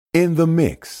In the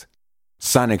mix.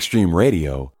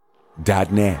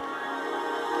 SonicStreamRadio.net.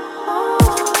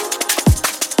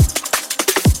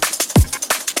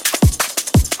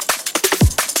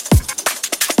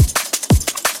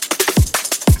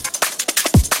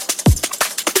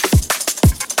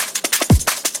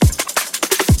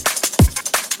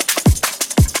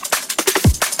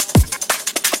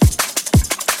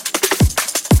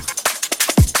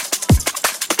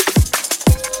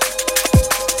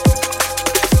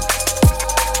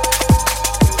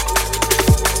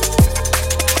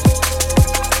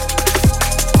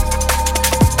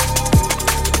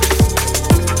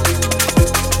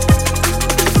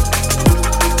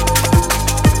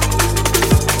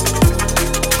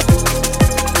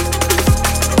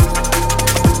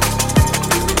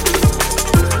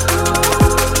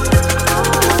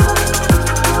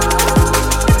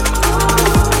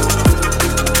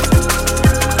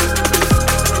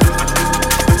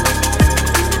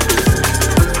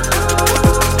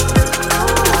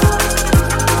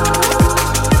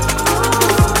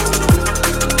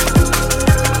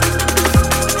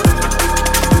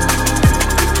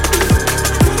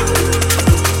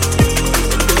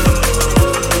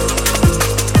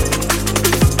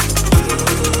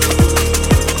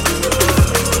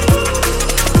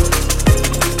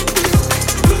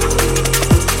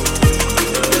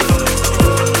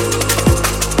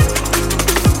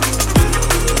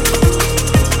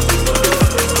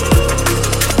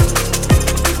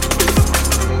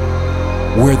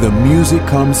 Where the music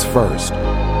comes first.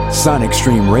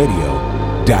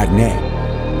 SonicStreamRadio.net.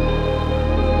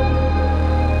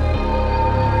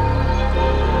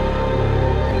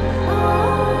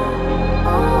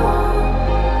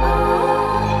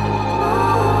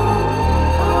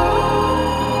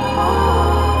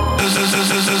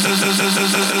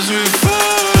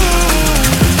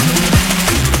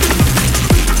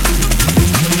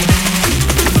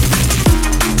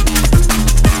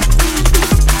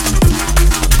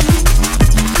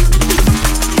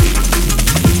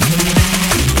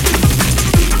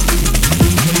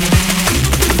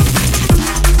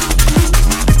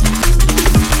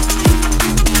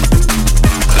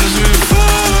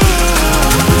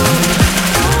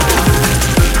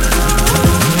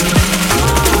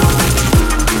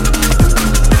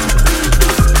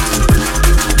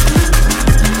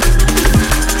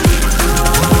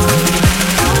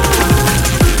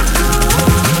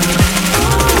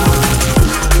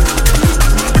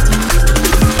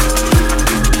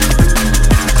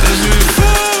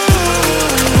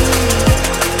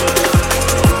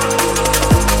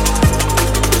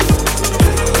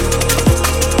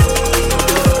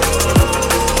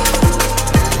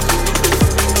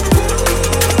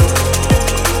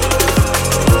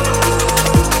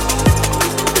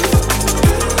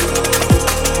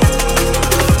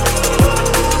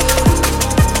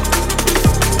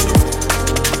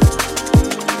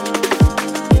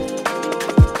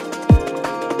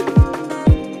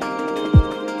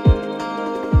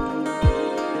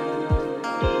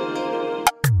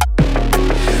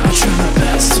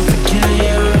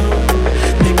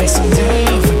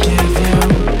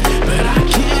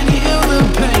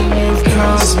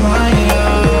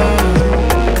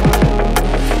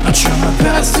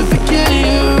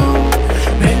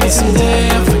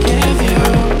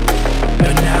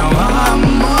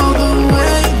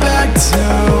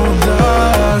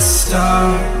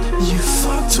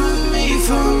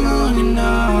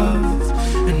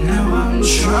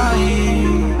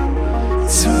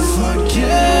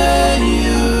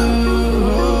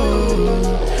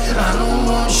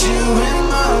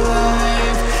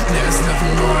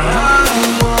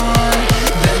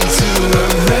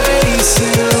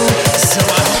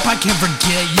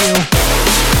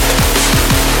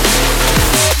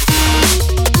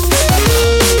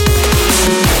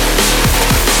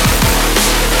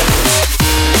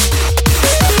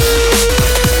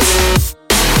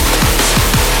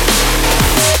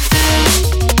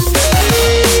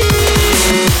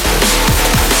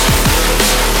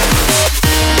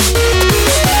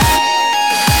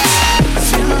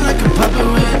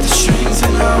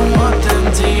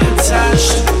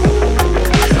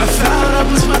 I found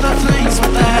up with the things,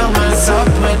 what the hell?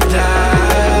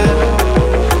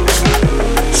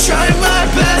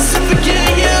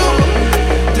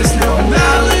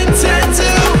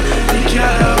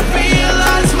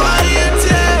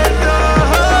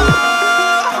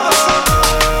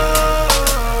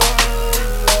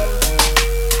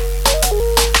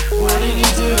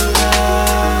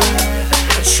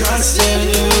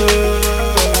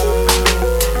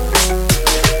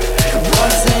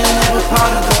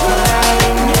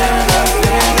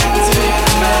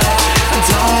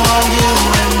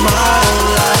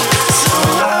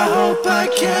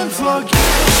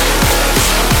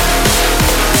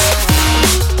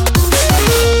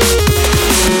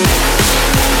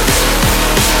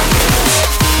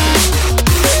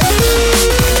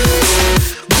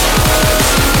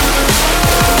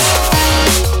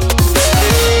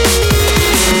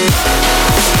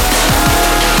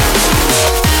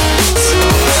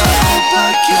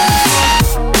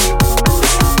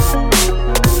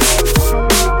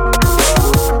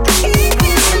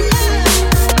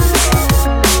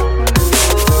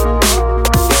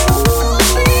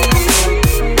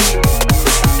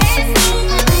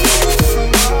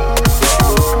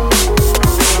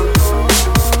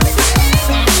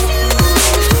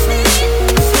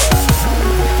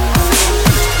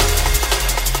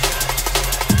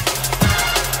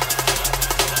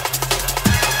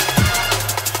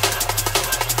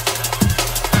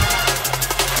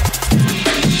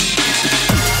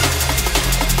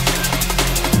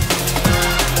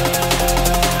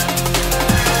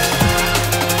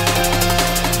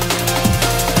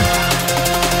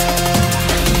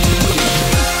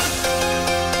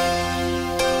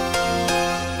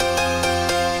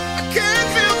 Can't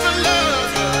feel the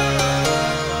love.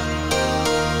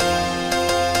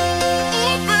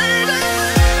 Oh, baby,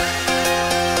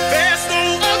 there's no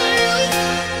other you.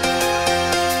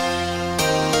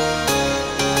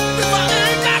 If I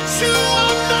ain't got you,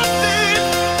 I'm nothing.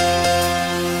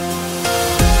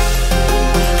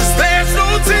 'Cause there's no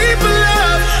deeper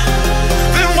love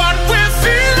than what we're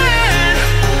feeling.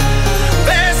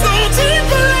 There's no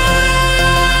deeper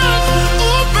love.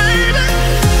 Oh, baby.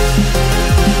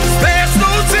 There's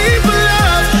no deeper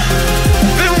love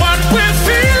than what we're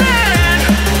feeling.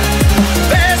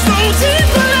 There's no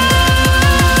deeper love.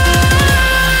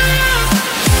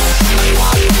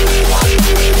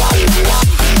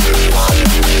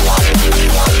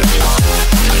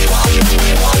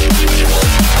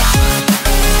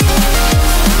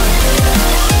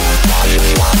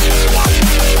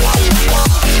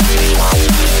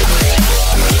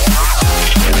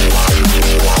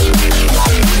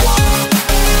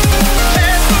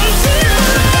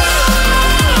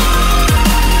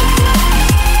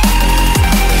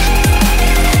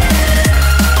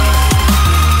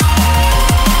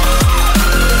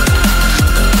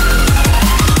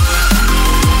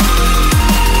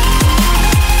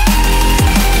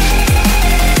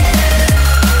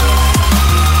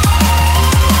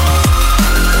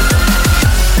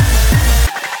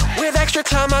 With extra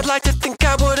time, I'd like to think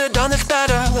I would have done this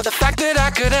better. The fact that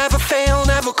I could ever fail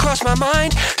never crossed my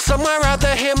mind. Somewhere out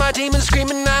there, hear my demons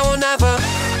screaming now or never.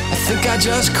 I think I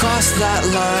just crossed that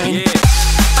line.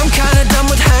 I'm kinda done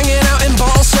with hanging out in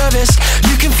bottle service.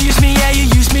 You confuse me, yeah, you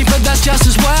use me, but that's just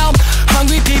as well.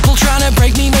 Hungry people trying to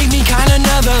break me make me kinda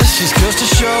nervous. Just goes to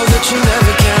show that you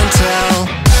never can tell.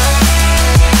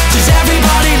 Does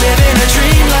everybody live in a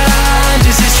dreamland?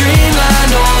 Is this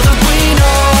dreamland all that we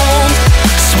know?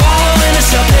 Swallowing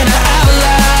us up in an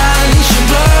avalanche and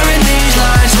blurring these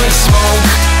lines with smoke.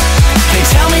 They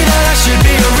tell me that I should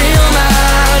be a real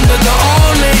man, but the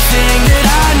only thing that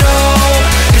I know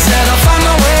is that I'll find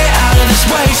my way out of this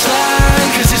wasteland.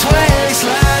 'Cause this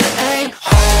wasteland ain't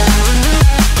home.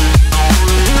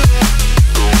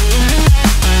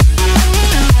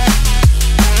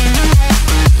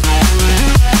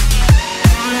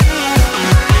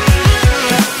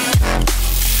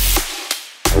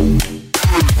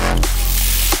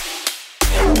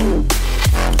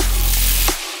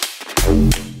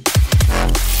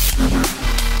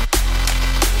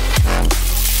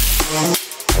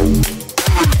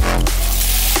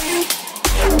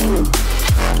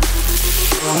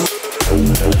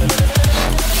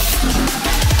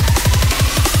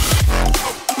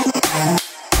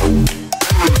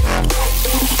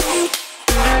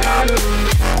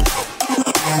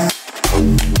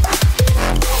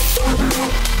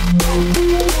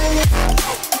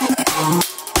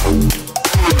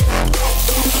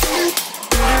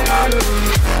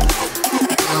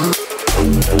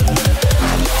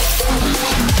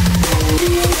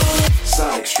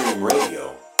 Sonic Stream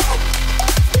Radio.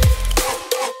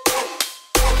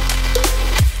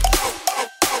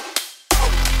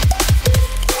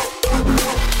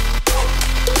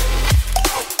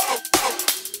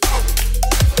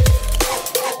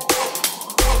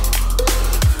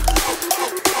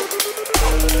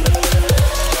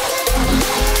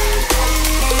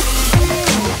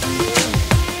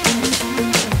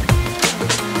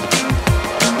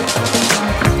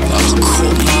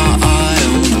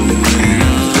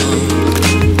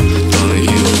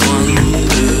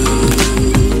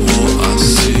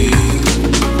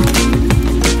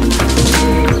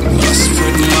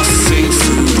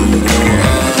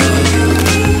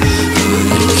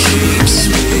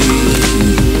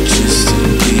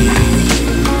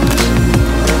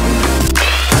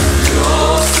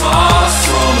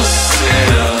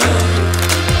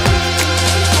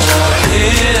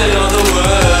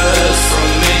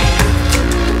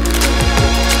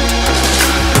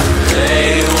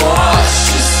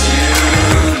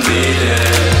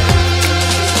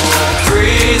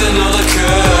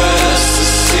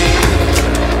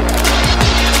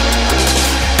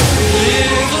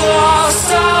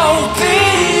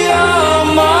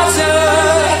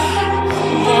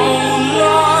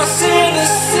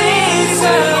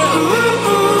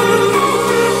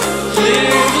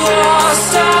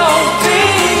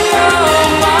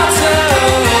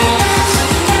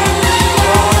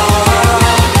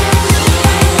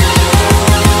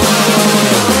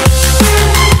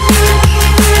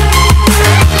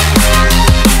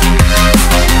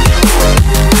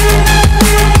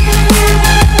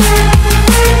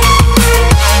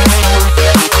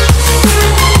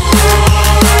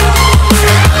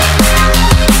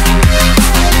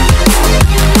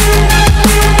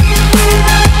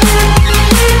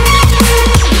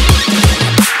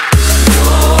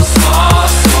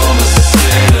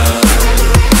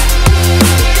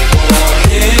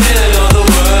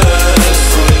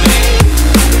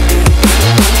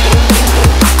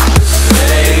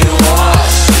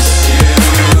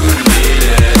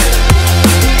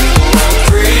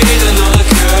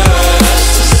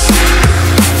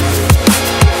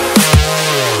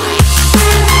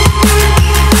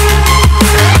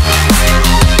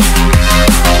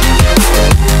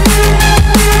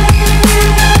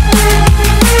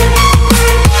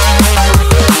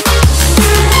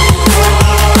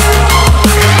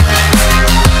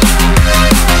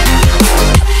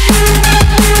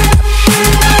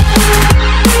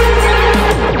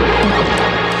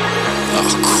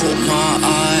 caught my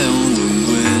eye on the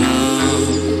winner.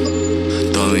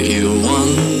 Don't you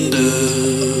wonder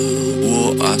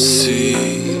what I see?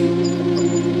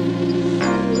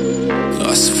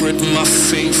 I spread my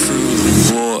feet through the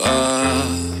water.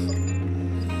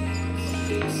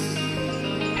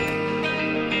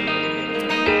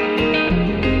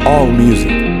 All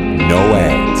music, no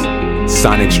ads.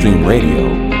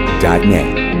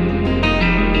 SonicStreamRadio.net.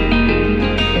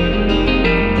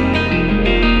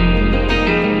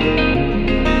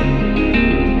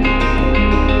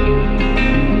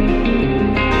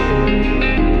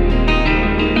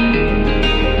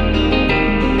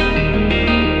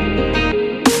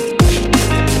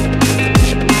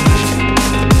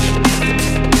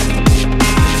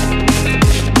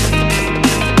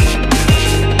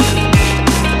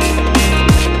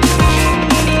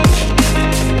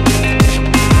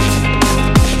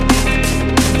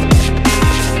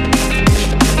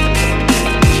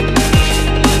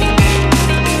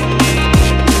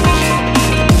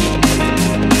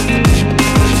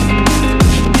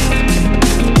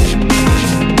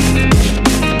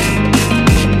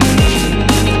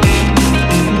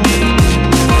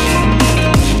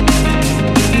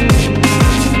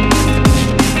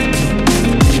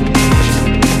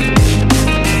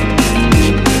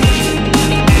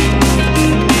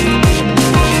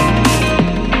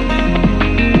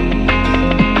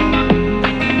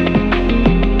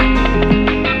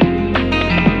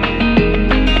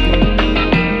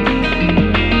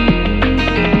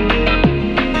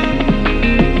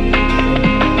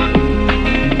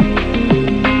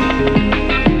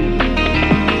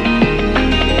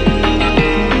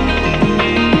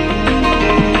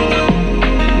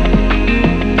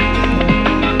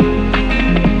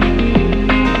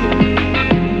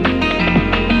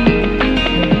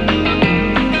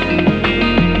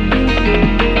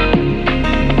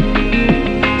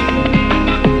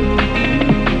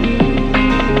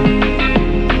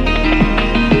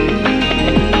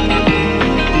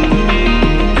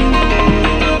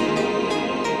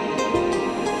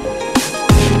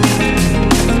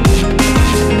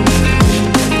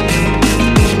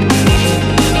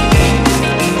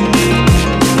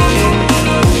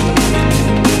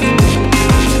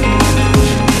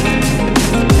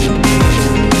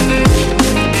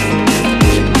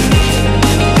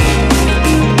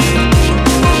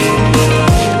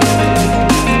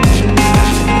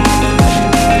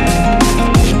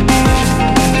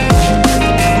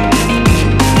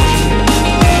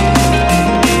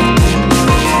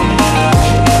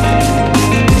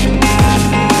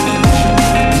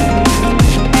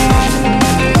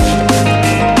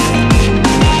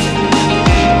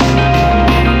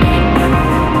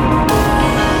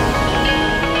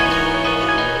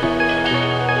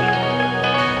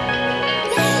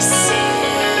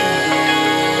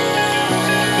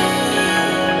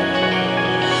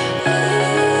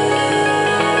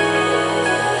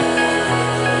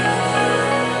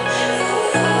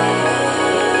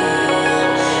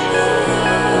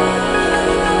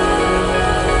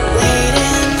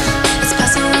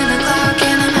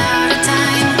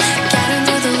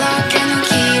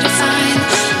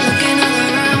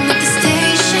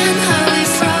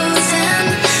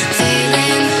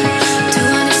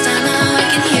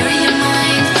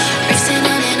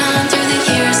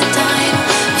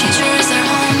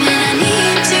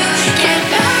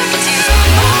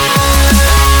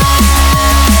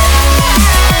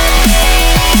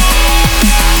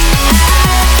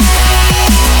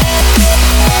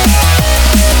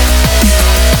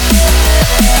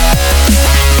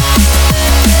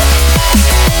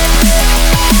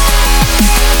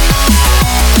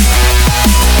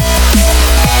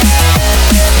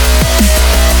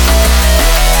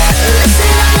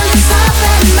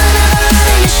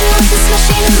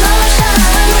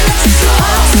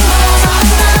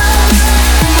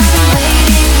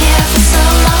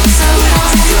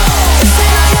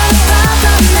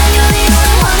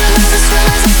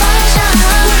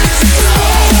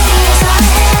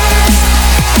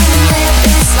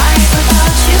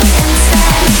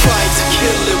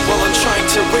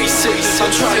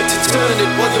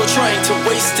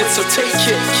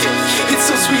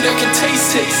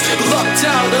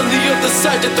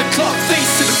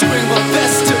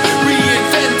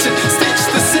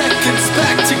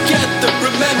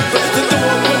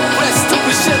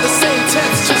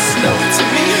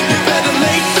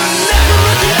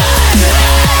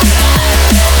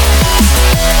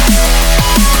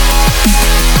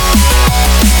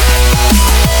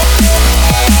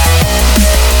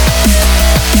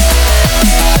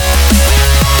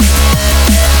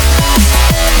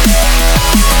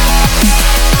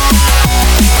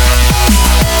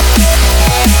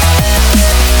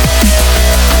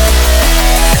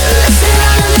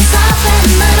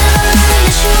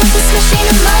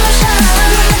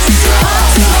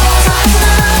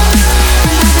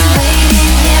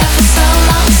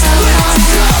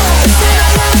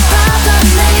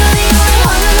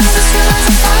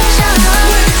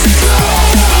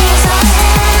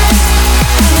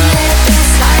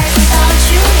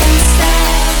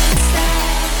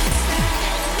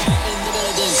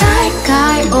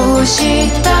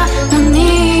 したの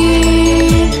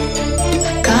に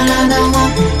体は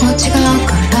もう違う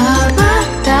からま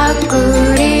た繰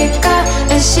り返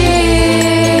し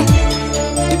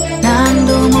何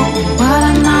度も終わ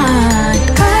らない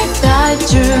解体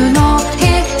中のヒ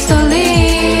ストリ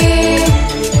ー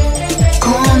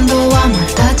今度はま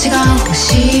た違う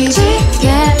星次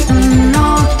元の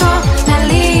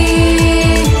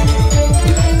隣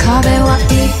壁は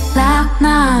いら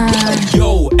ない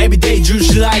Yo, everyday 重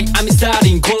視ライト I'm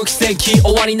starting この奇跡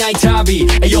終わりない旅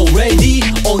Yo, ready?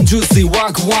 On juicy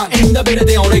work one in the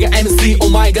building 俺が MC お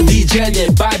前が DJ で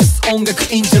Vibes 音楽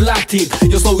インタラクティ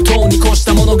ブ予想等に越し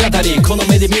た物語この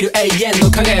目で見る永遠の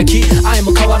輝き愛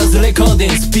も変わらずレコーデ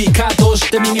ィングスピーカーとし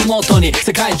て耳元に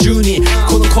世界中に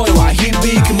この声は響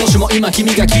くもしも今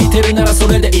君が聞いてるならそ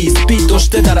れでいいスピードし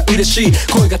てたら嬉しい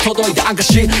声が届いた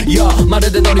証 Yo, ま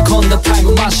るで乗り込んだタイ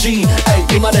ムマシーン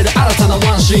生まれる新たな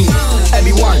ワンシーン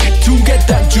Everyone to get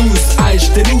that juice 愛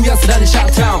してる奴らにシャ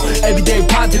ットダウン Everyday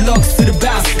party lock する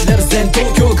バスレルゼン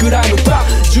東京クライムバ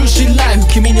ー重心ライフ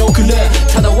君に送る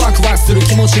ただワクワクする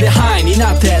気持ちでハイに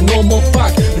なって No more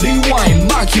fuck rewind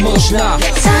巻き戻しな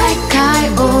再会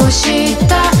をし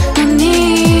たの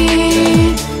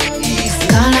に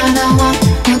体はも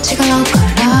う違うか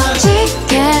ら次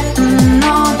元の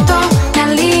隣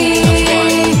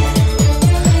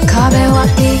壁はい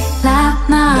ら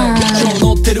ない今日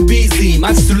乗ってるビーズ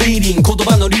マジスリーディング言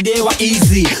葉のリレーはイー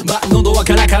ジー喉は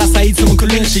カラカラさいつも苦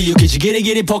しい雪地ギリ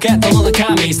ギリポケットの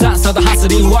中身さっさとハス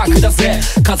リンワークだぜ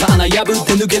風穴破っ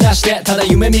て抜け出してただ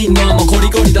夢見んのはもうゴリ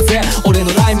ゴリだぜ俺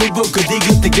のライムブックデ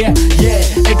ィグってゲ Yeah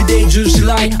everyday 重視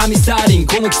ライン I'm starting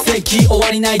この奇跡終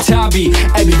わりない旅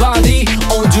Everybody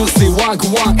on juicy work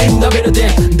one in the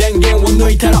building 電源を抜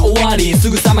いたら終わりす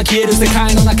ぐさま消える世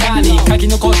界の中に書き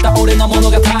残した俺の物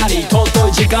語尊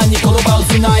い時間に言葉を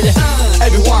繋いで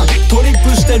Everyone トリップ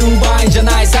してる場合じゃ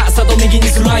ないさっさと右に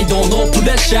スライドノープ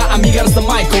レッシャー網柄さ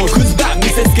マイククズバ見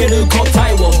せつける答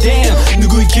えを Damn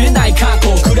拭いきれない過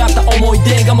去食らった思い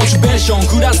出がモチベーション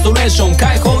フラストレーション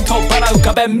解放と払う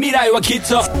壁未来はきっ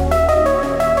と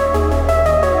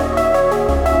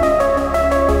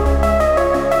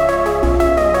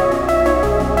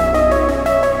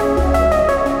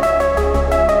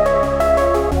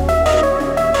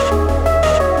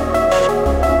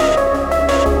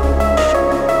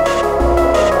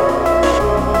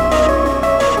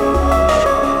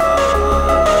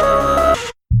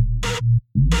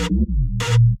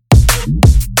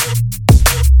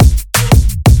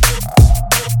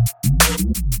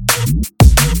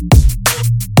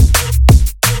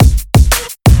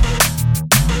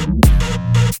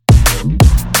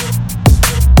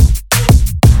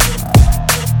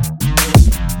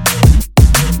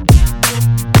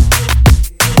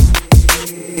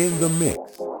In the mix,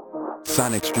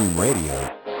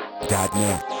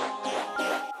 SonicStreamRadio.net.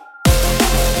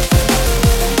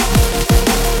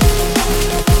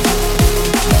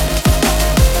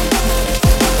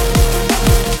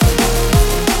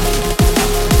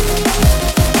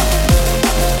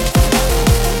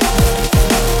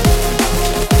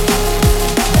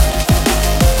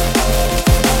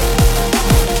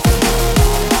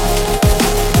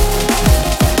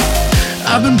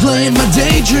 I've been playing my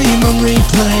daydream on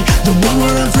replay, the one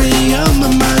where I'm free of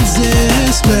my mind's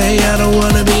display. I don't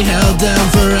wanna be held down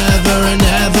forever and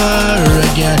ever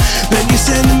again. Then you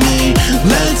said to me,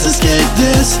 let's escape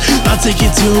this, I'll take you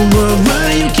to a world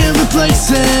where you can't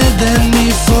replace it. Then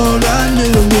before I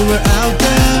knew we were out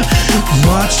there,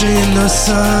 watching the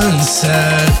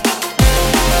sunset.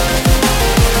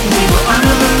 We were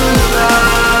under the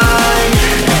moonlight,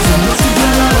 and for most of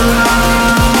them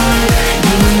alive.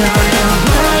 You and I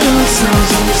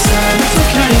ourselves on the side, it's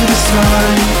okay to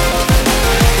slide.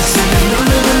 Sitting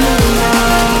under the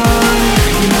moonlight,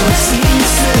 you know I see you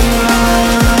sitting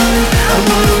right. I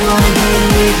wouldn't wanna be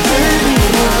with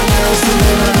anyone else in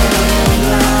the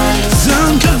light. So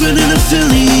I'm confident I'm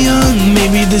feeling young,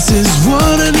 maybe this is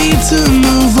what I need to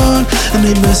move on. I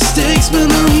made mistakes but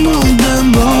I mold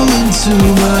them all into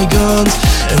bygones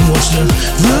and watch the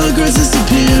regrets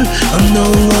disappear. I'm no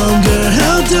longer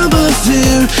held down by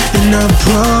fear, and I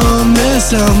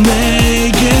promise I'll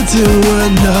make it to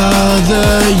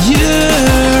another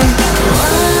year.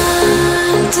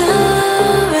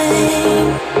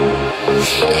 Wandering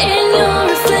in your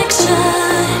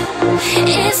reflection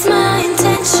is my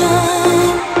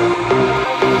intention.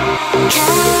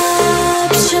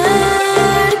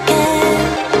 Captured again,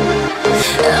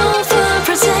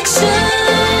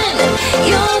 overprotection,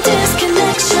 your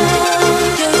disconnection,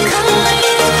 you're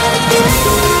calling again.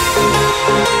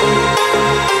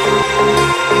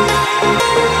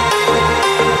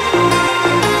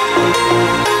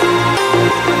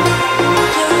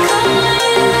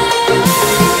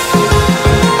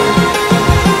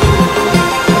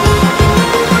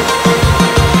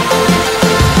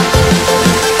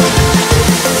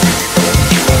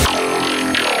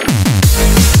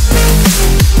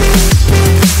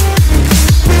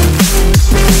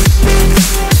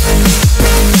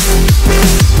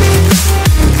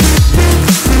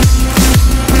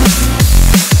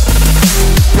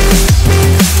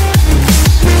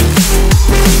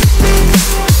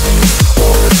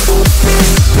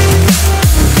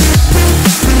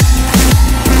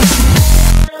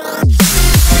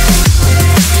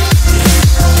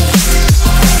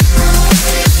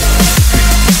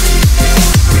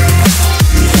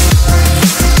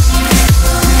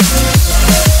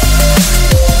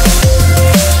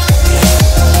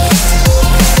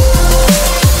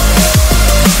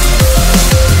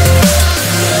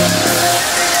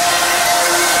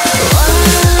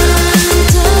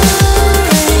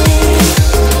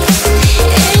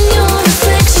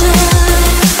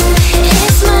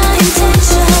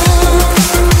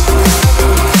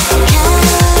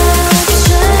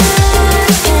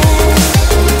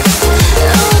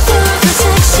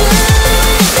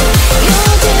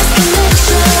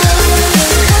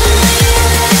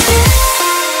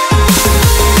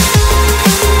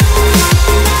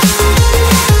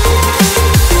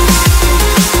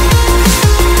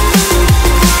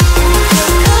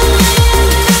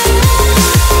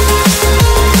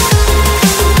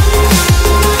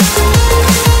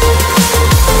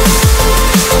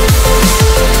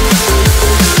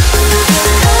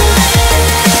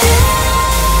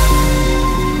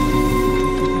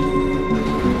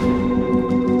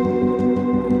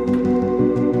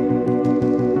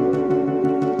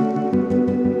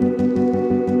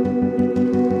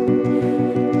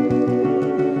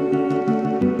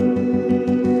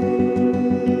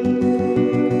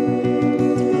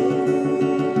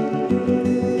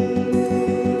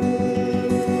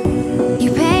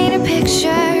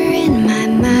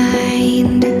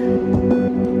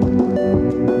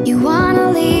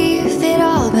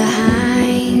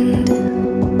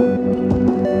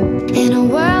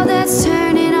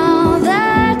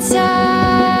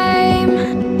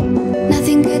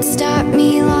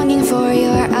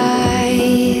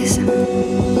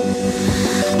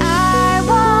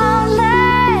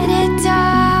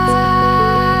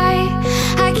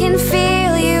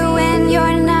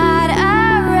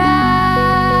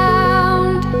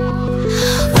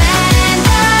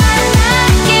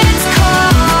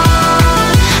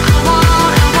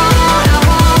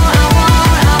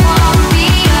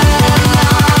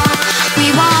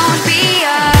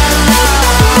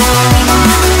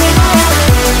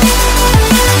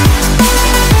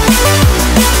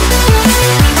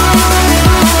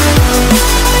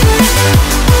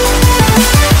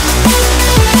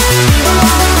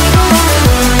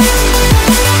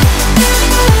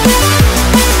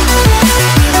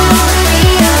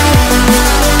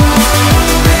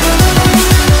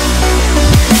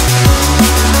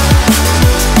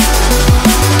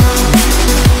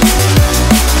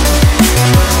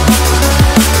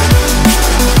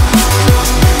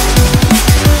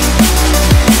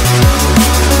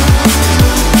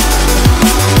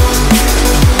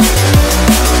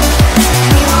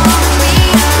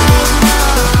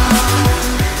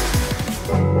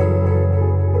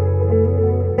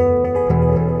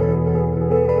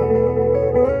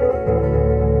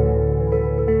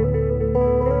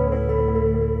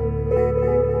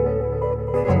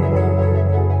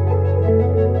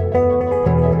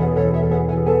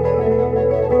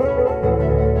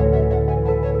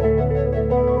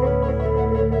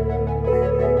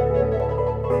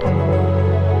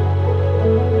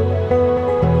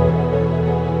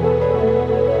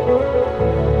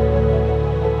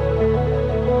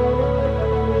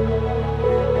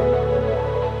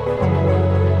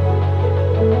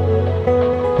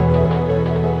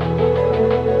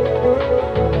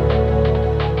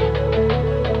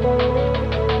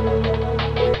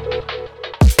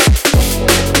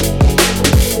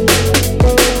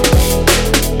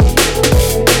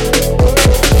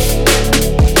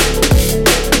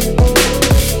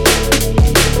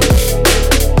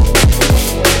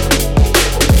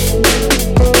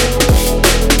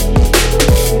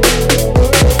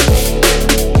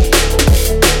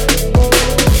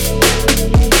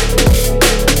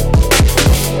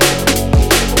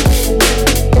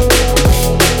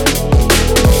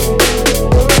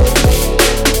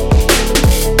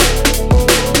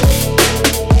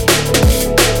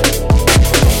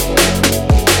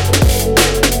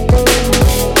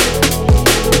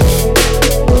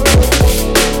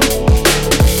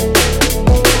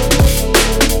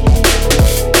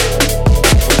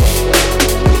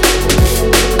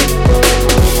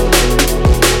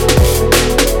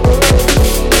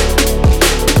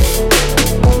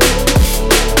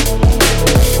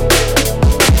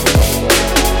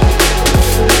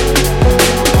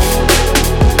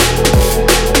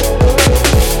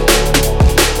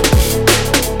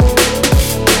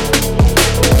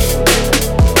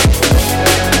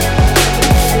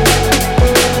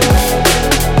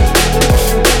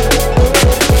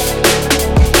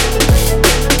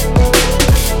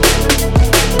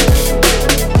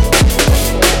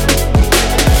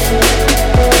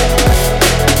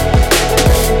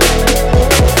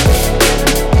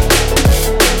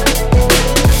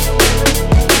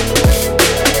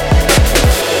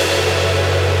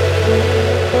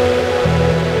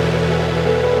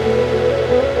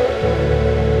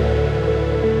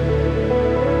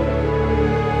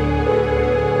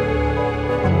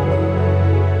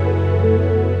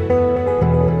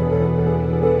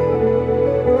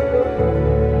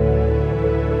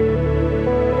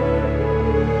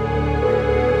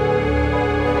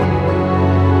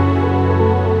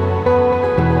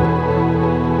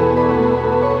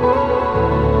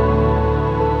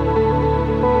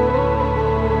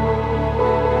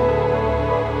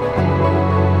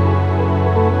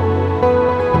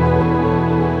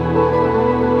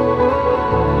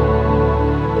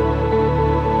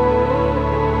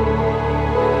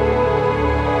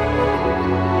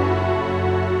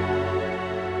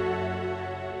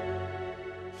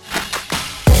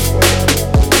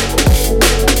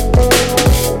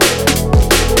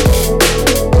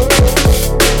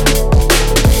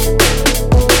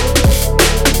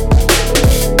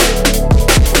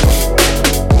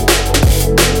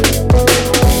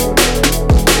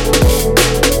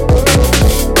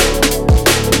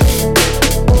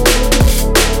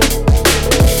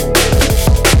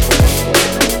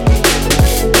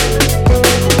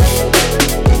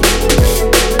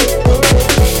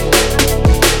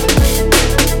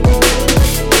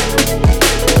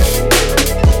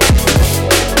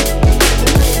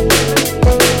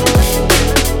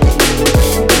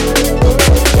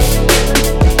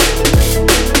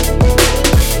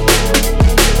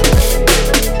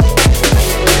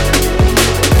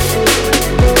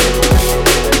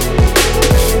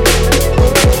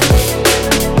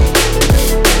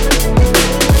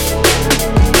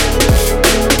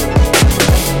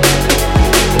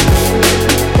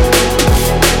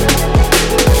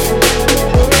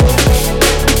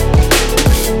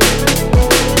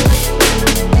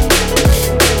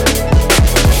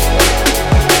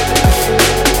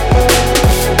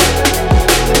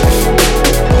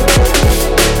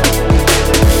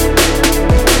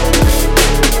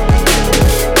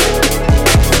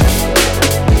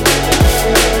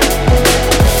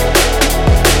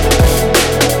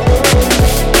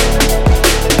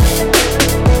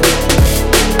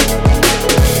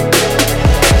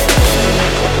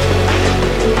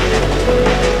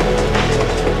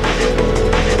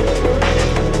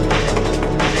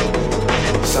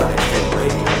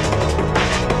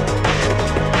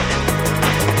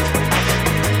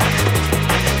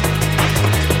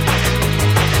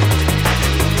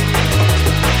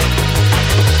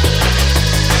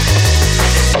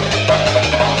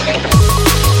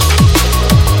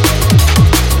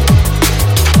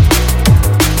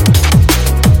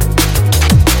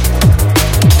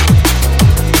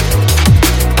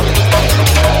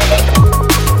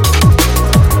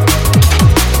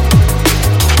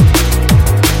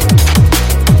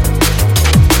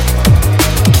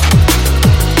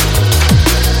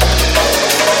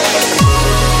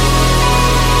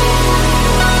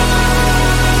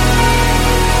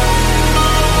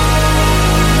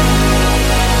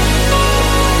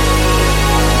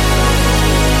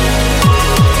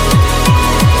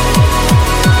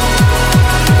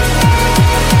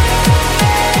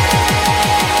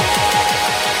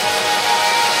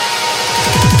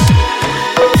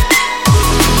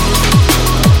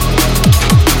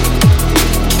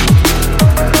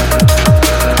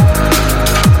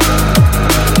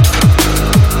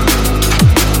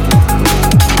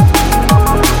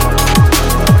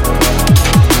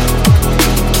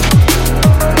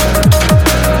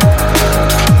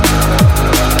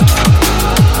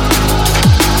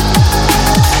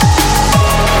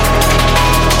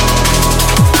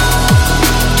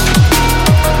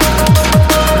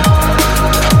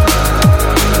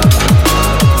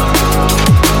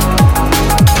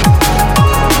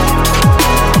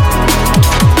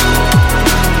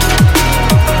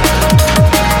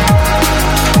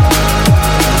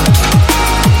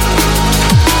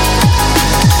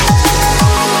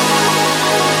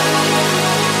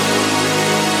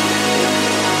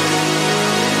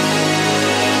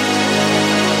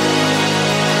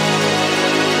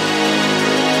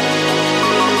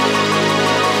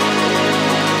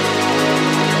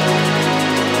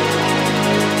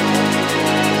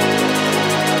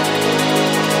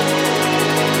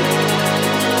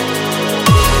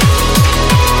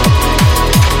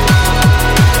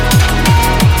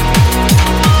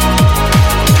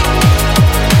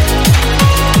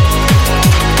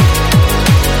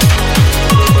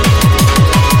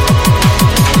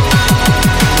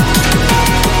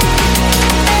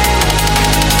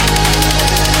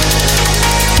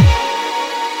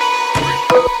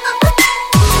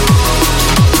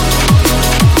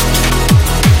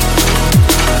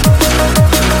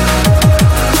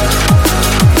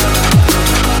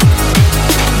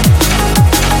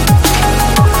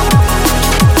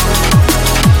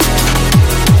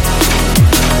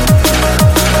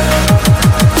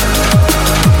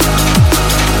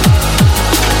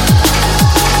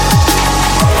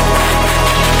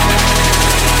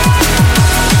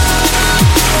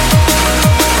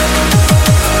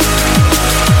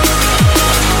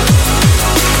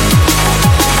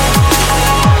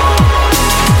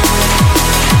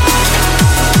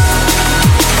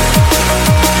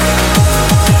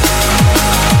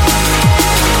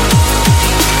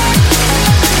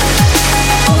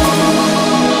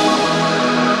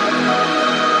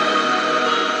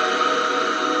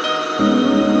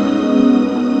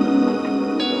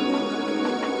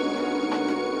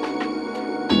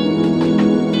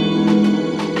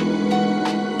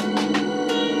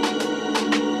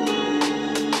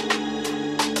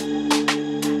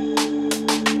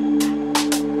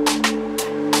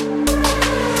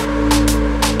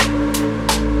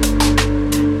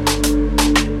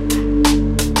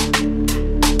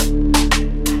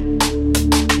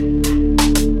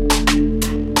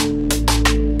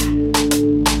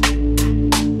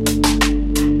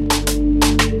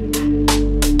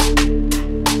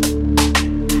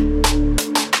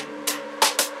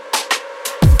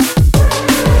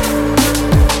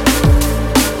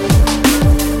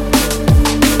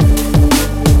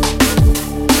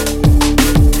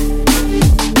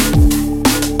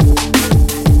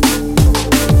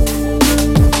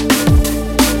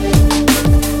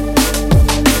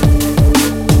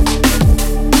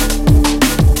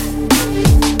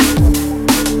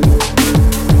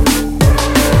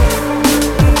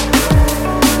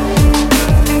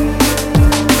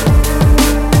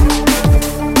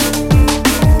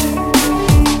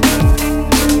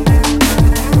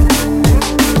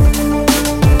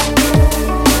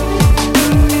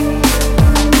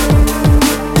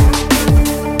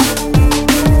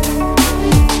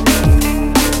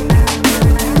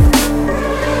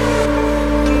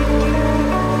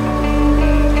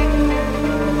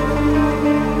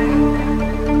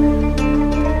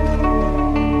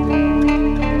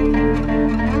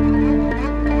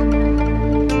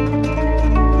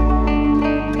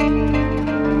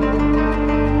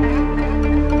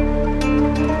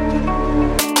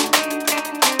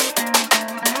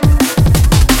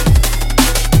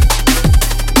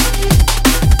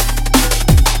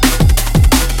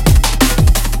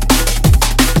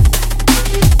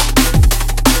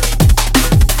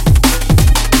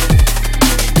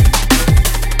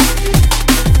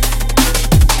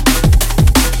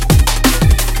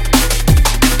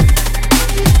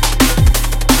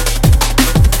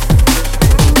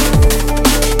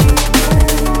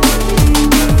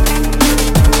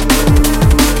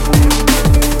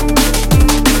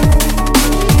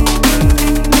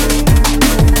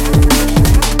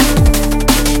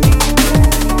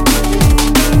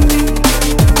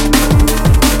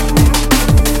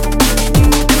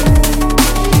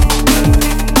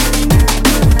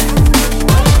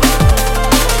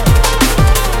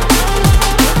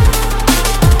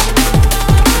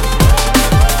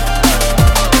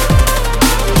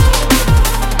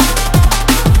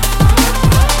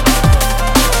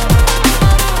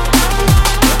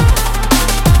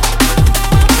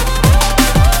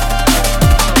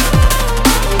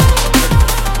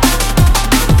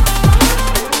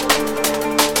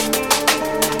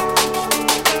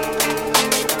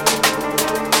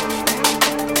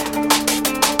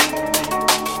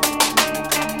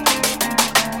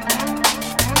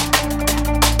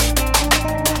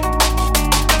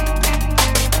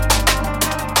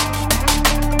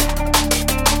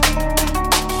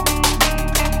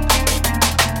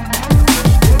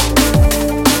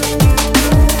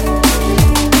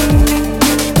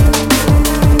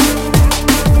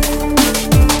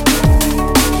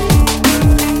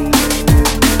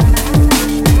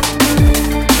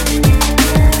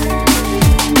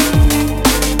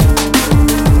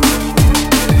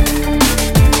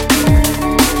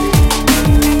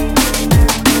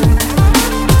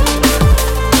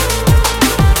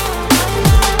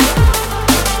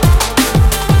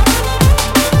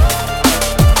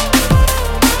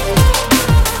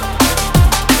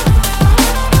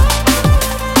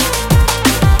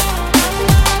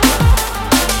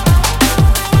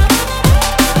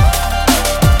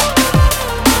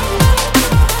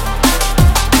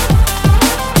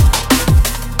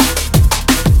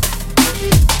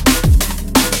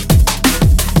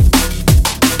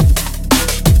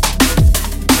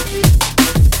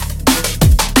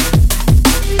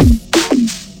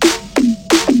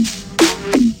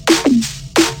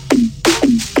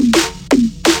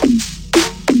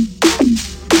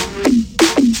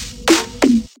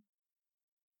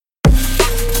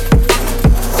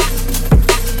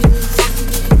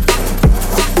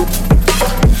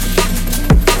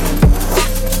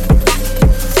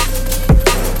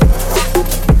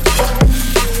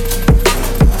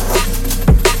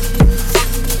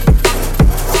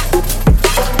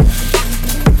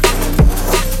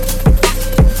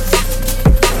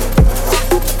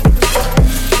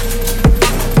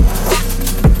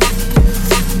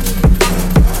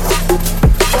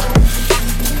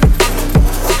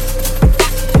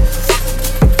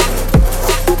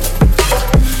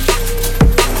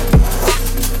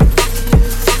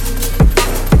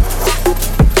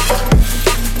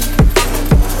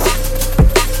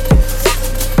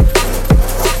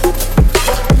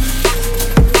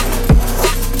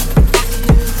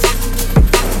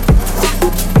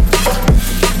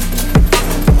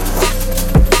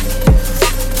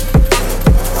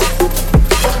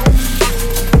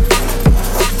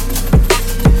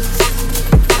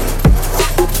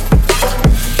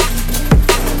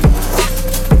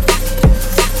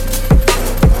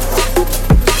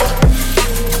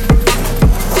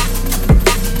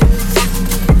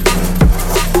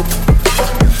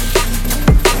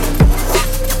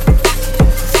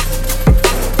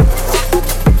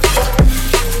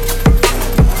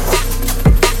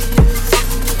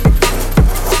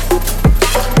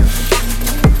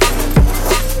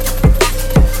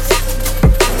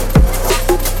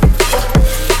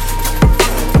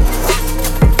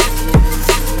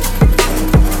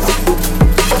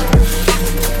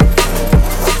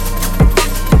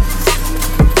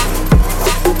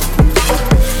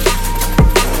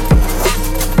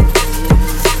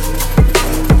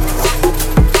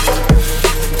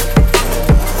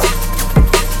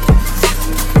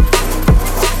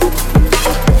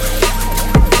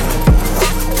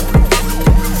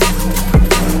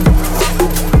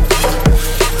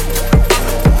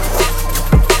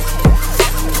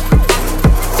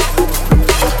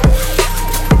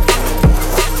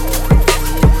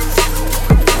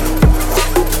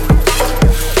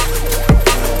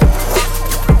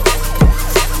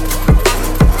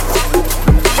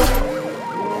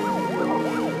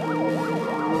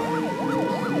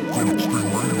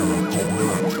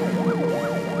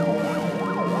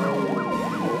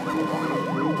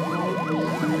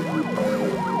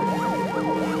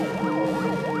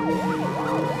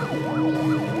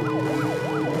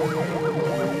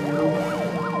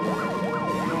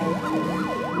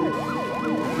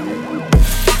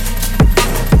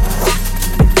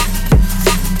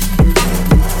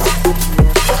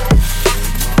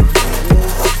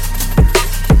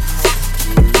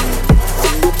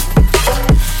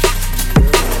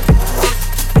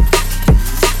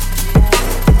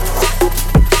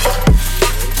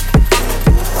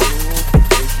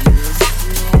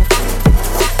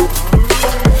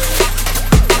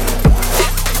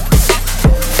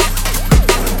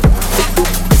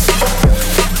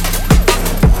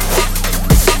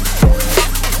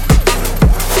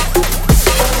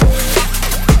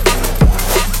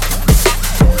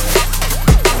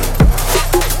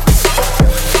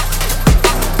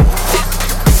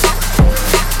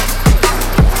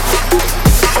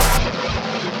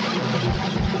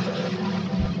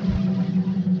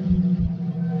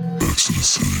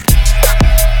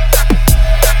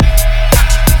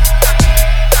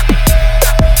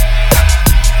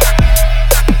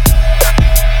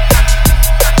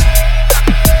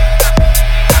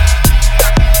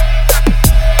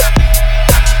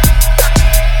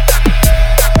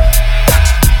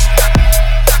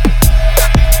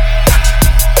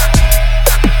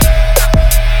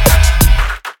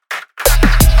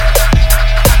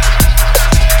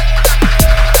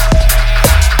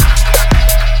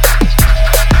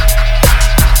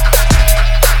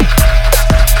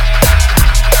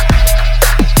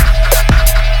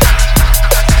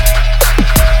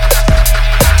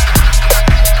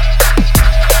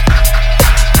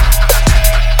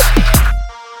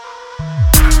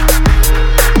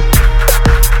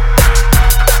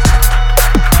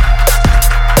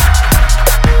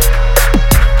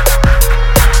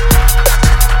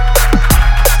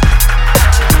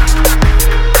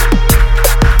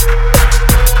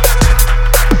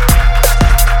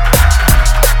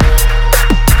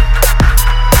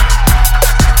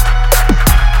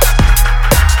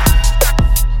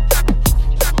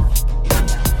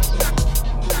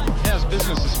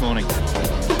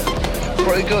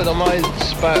 good. I made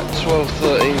about 12,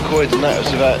 13 quid and that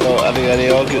was without not having any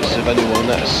arguments with anyone.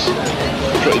 That's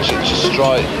pretty just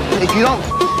straight. If you don't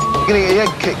gonna get your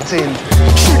head kicked in.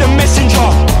 Shoot a messenger,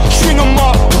 string 'em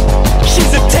up.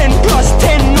 She's a 10 plus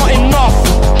 10, not enough.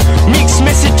 Mixed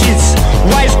messages,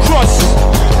 wise cross.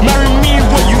 Marry me,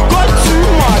 but you got too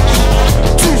much.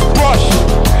 Toothbrush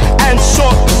and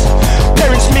socks.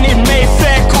 Parents minute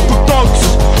Mayfair, couple dogs.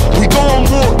 We go on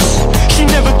walks, she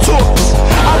never talks.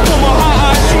 I put my heart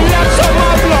out, she laps up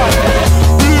my blood.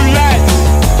 Blue lights,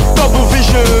 double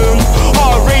vision.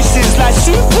 Heart races like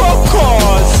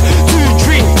supercars. 2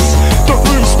 drinks, the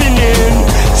room spinning.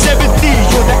 Zebedee,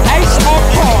 you're the ace of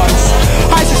hearts.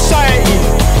 High society,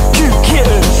 cute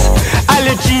kittens.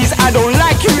 Allergies, I don't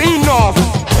like you enough.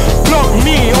 Block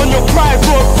me on your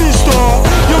private vista.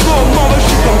 Your little mother,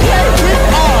 she can play with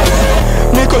us.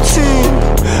 Nicotine,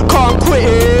 can't quit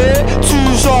it.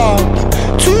 2's up,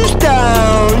 2's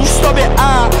down. You stop it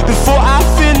out before I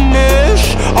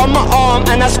finish. On my arm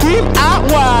and I scream out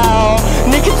wow.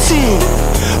 Nicotine,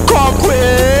 can't quit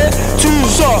it.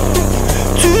 2's up,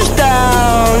 2's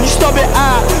down. You stop it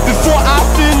out before I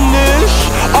finish.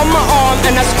 On my arm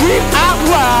and I scream out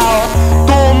wow.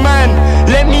 Doorman,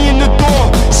 let me in the door.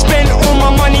 Spend all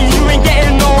my money, you ain't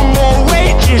getting no more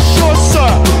wages. Sure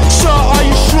sir, sir are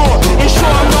you sure?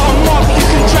 Ensure I'm not a mob, you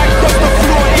can drag across the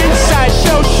floor. Inside,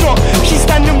 shell shock, she's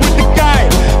standing with the guy.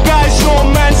 Guys, your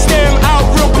man, stare him out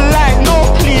real polite. No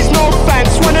please, no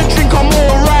thanks, wanna drink, I'm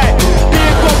alright.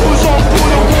 Beer bottles on, pull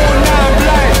the wall, now I'm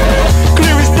blind.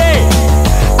 Clear as day,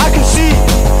 I can see.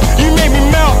 You make me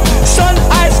melt, sun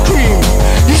ice cream.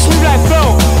 You smooth like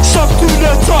felt, soft to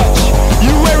the touch.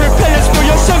 You wearing pellets, but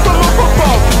your son got no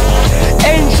pop-up.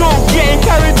 Angel getting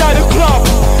carried out the club.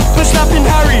 For slapping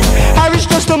Harry, Harry's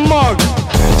just a mug.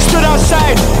 Stood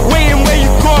outside, waiting where you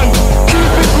gone.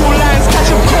 Cubicle lines, catch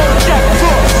him cold, Jack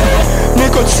Frost.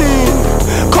 Nicotine,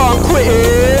 can't quit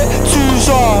it. 2's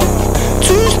up,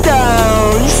 2's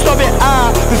down. You stop it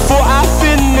out before I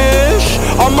finish.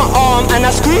 On my arm and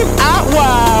I scream out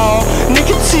wow.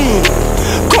 Nicotine,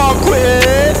 can't quit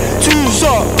it. 2's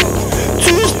up,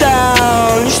 2's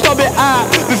down. You stop it out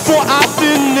before I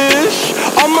finish.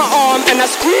 On my arm and I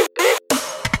scream.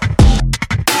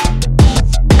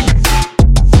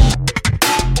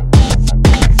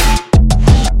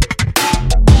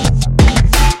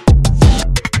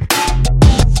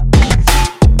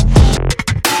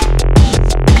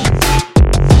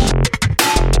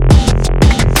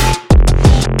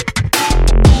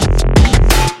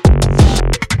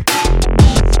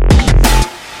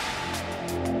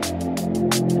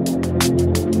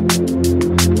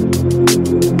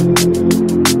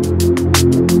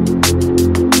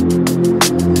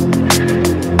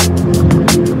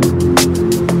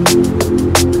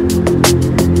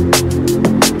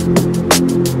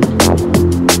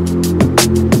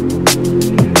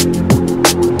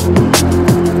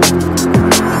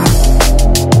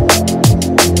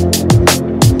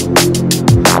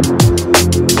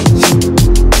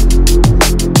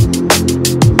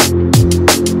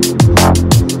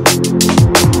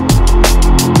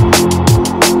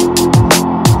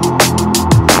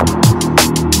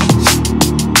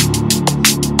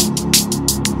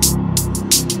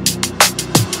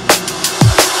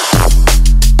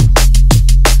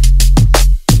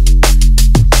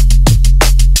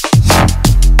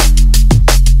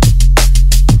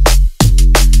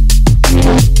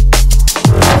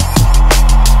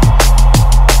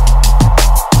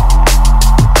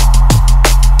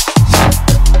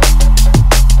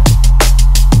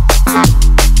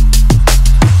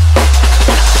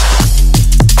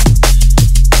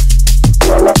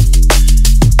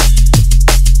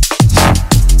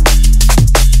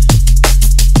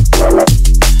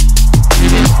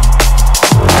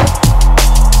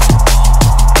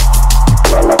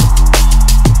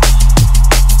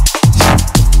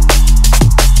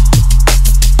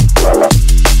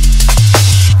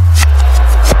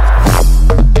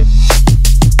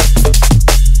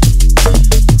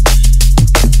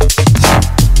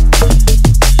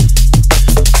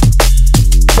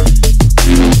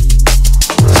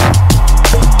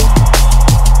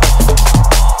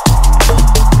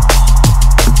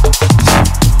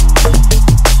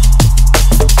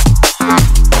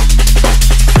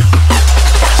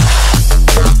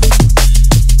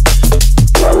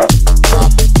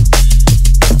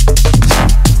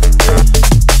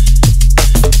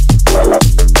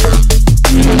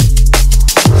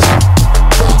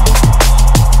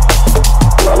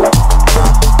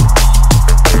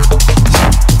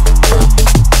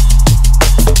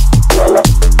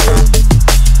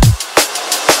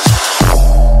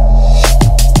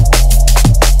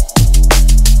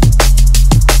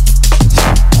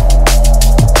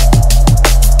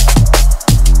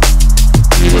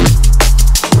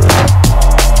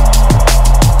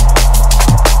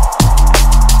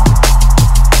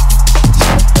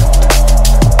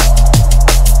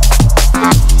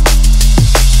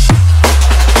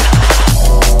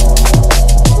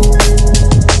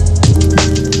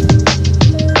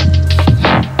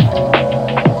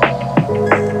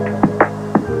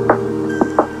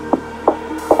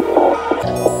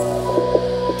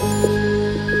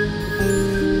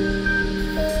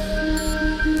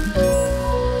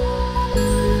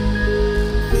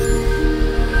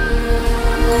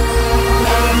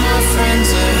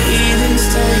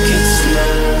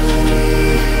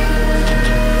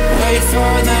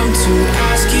 them to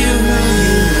ask you who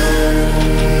you know.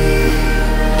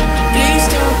 Please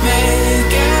don't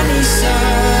make any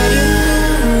sudden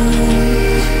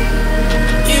moves.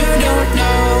 You don't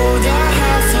know the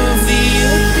half of the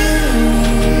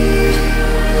abuse.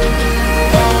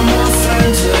 All my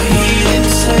friends are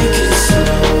heathens, take it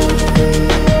slow.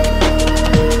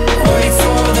 Wait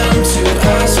for them to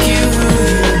ask you who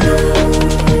you know.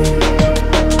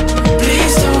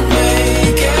 Please don't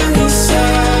make any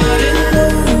sudden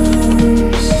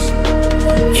moves.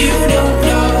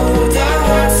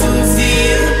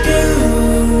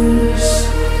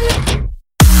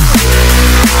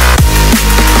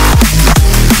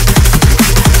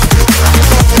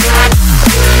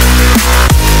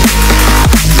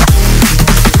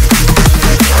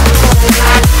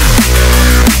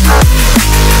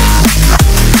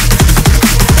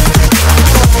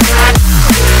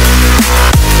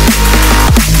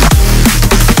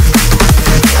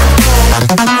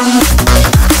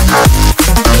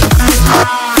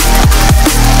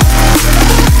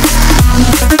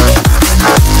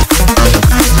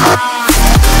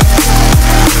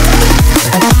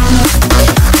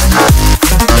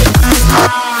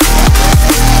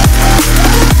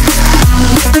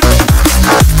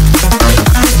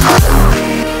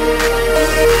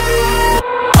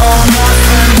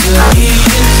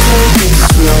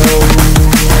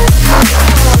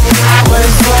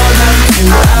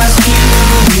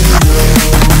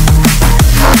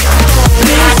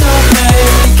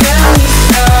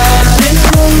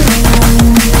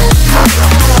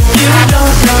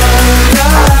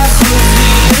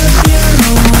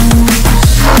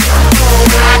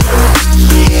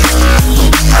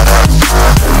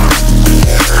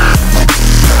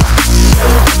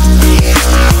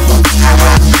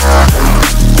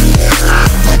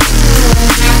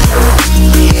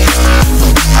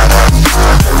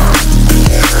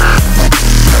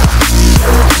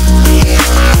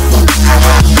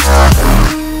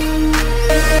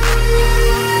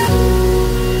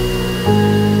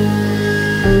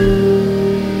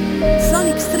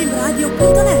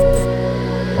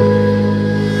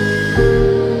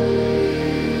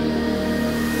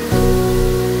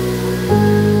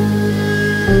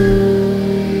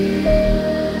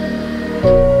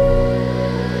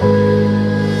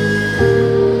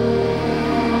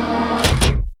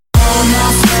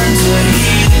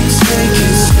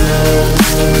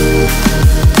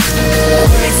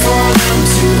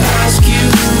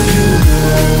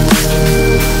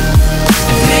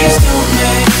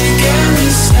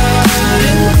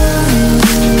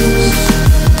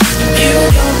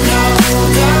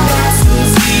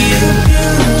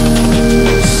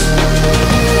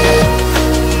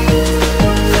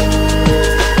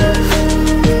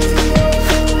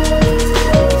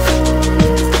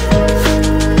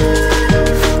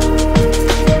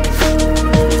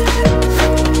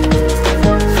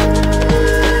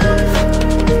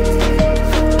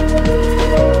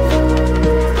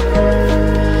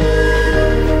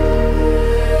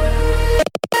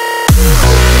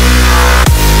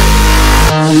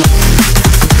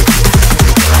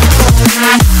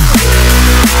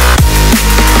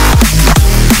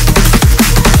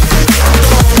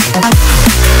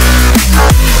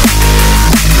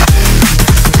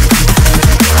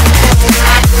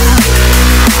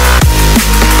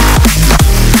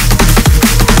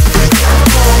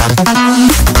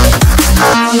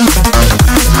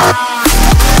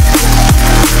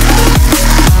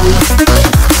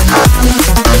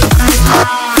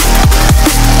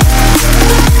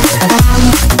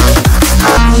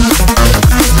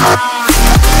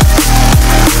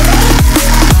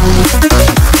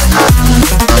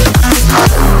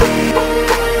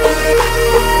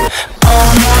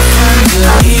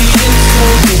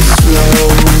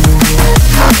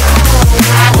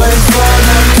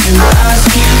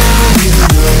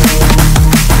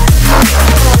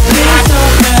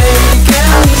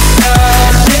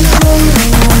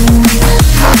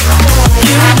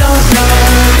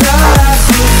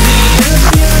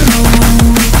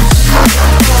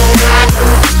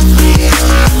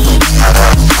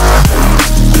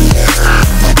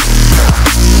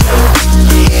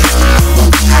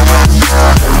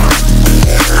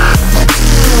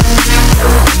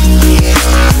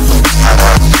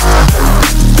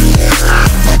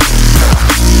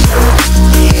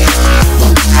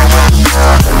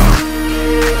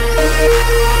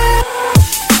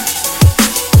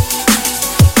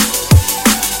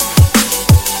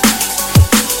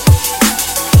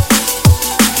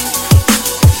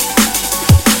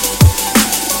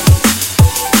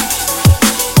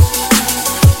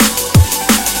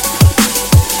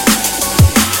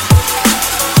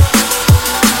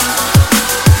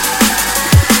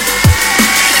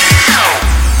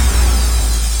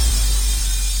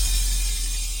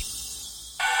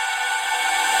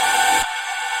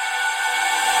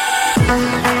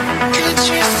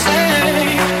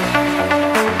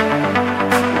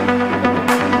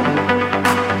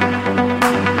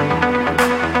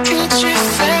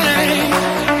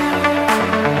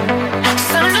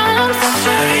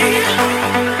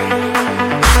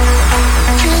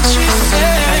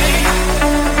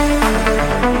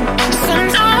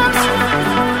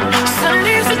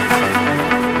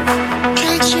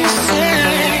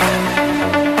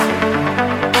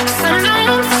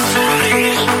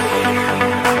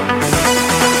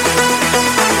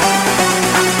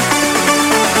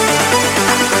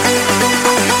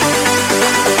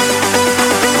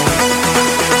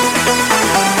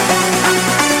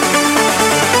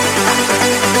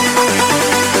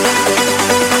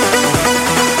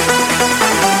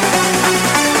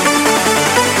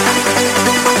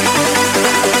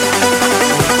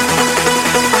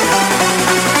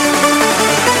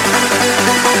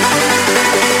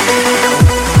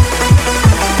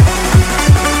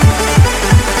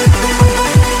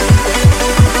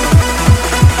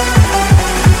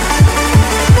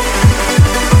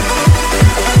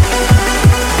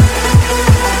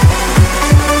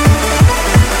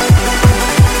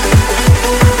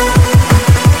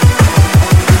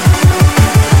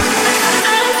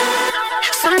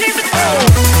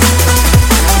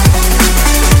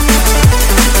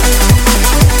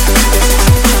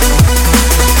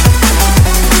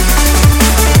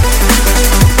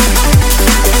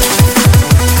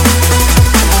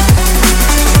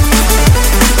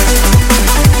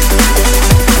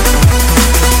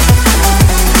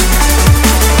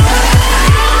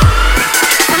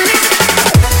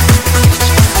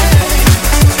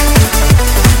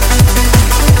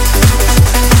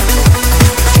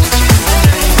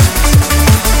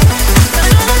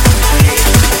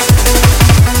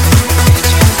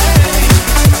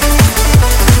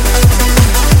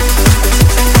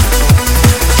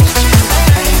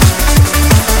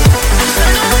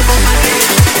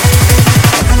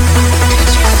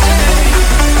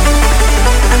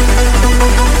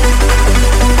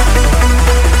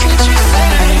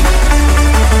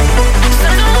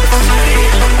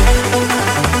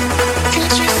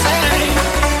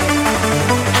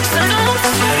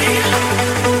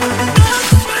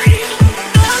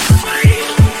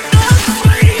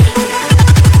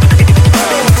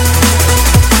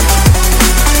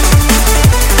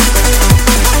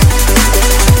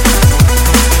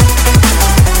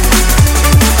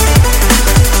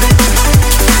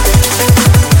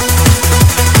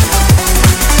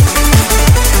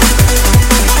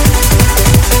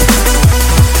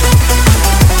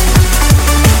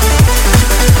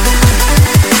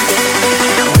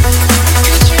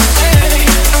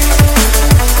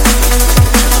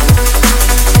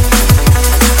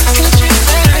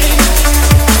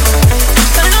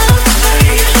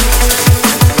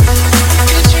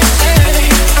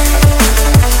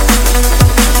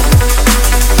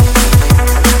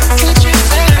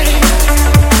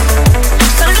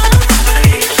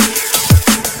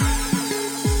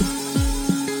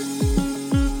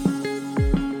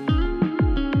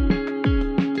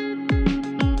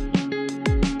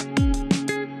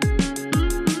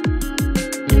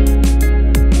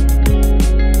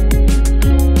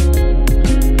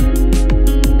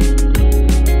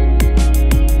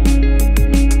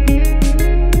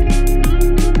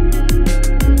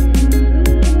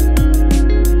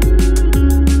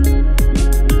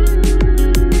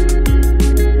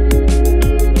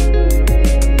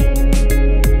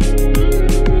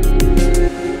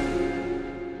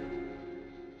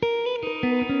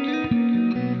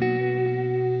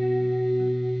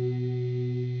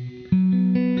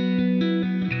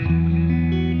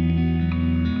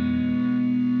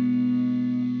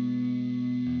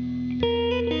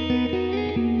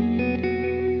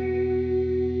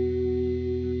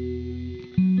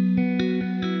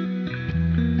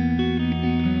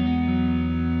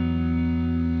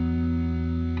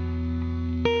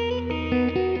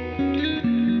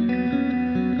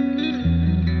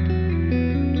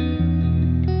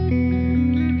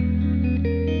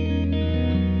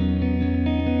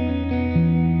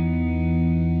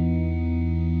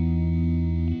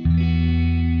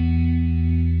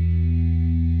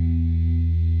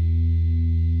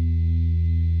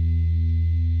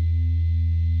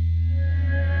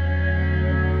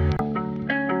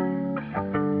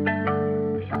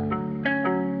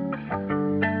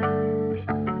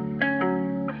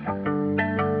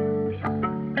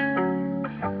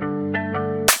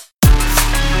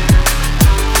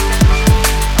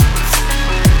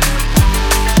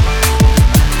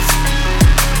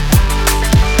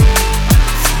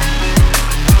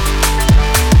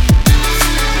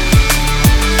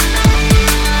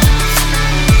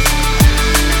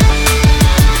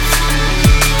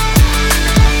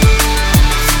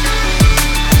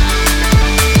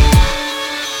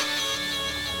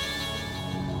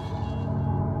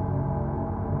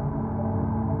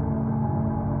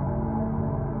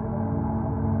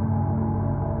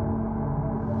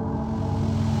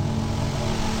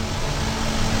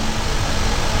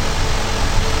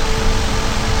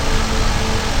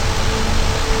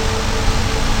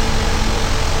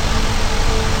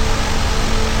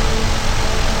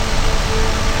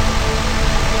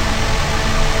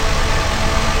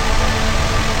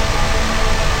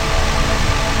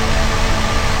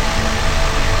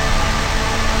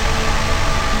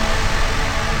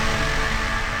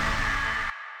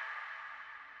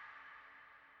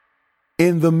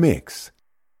 In the mix.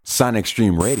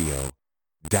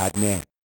 SonicStreamRadio.net.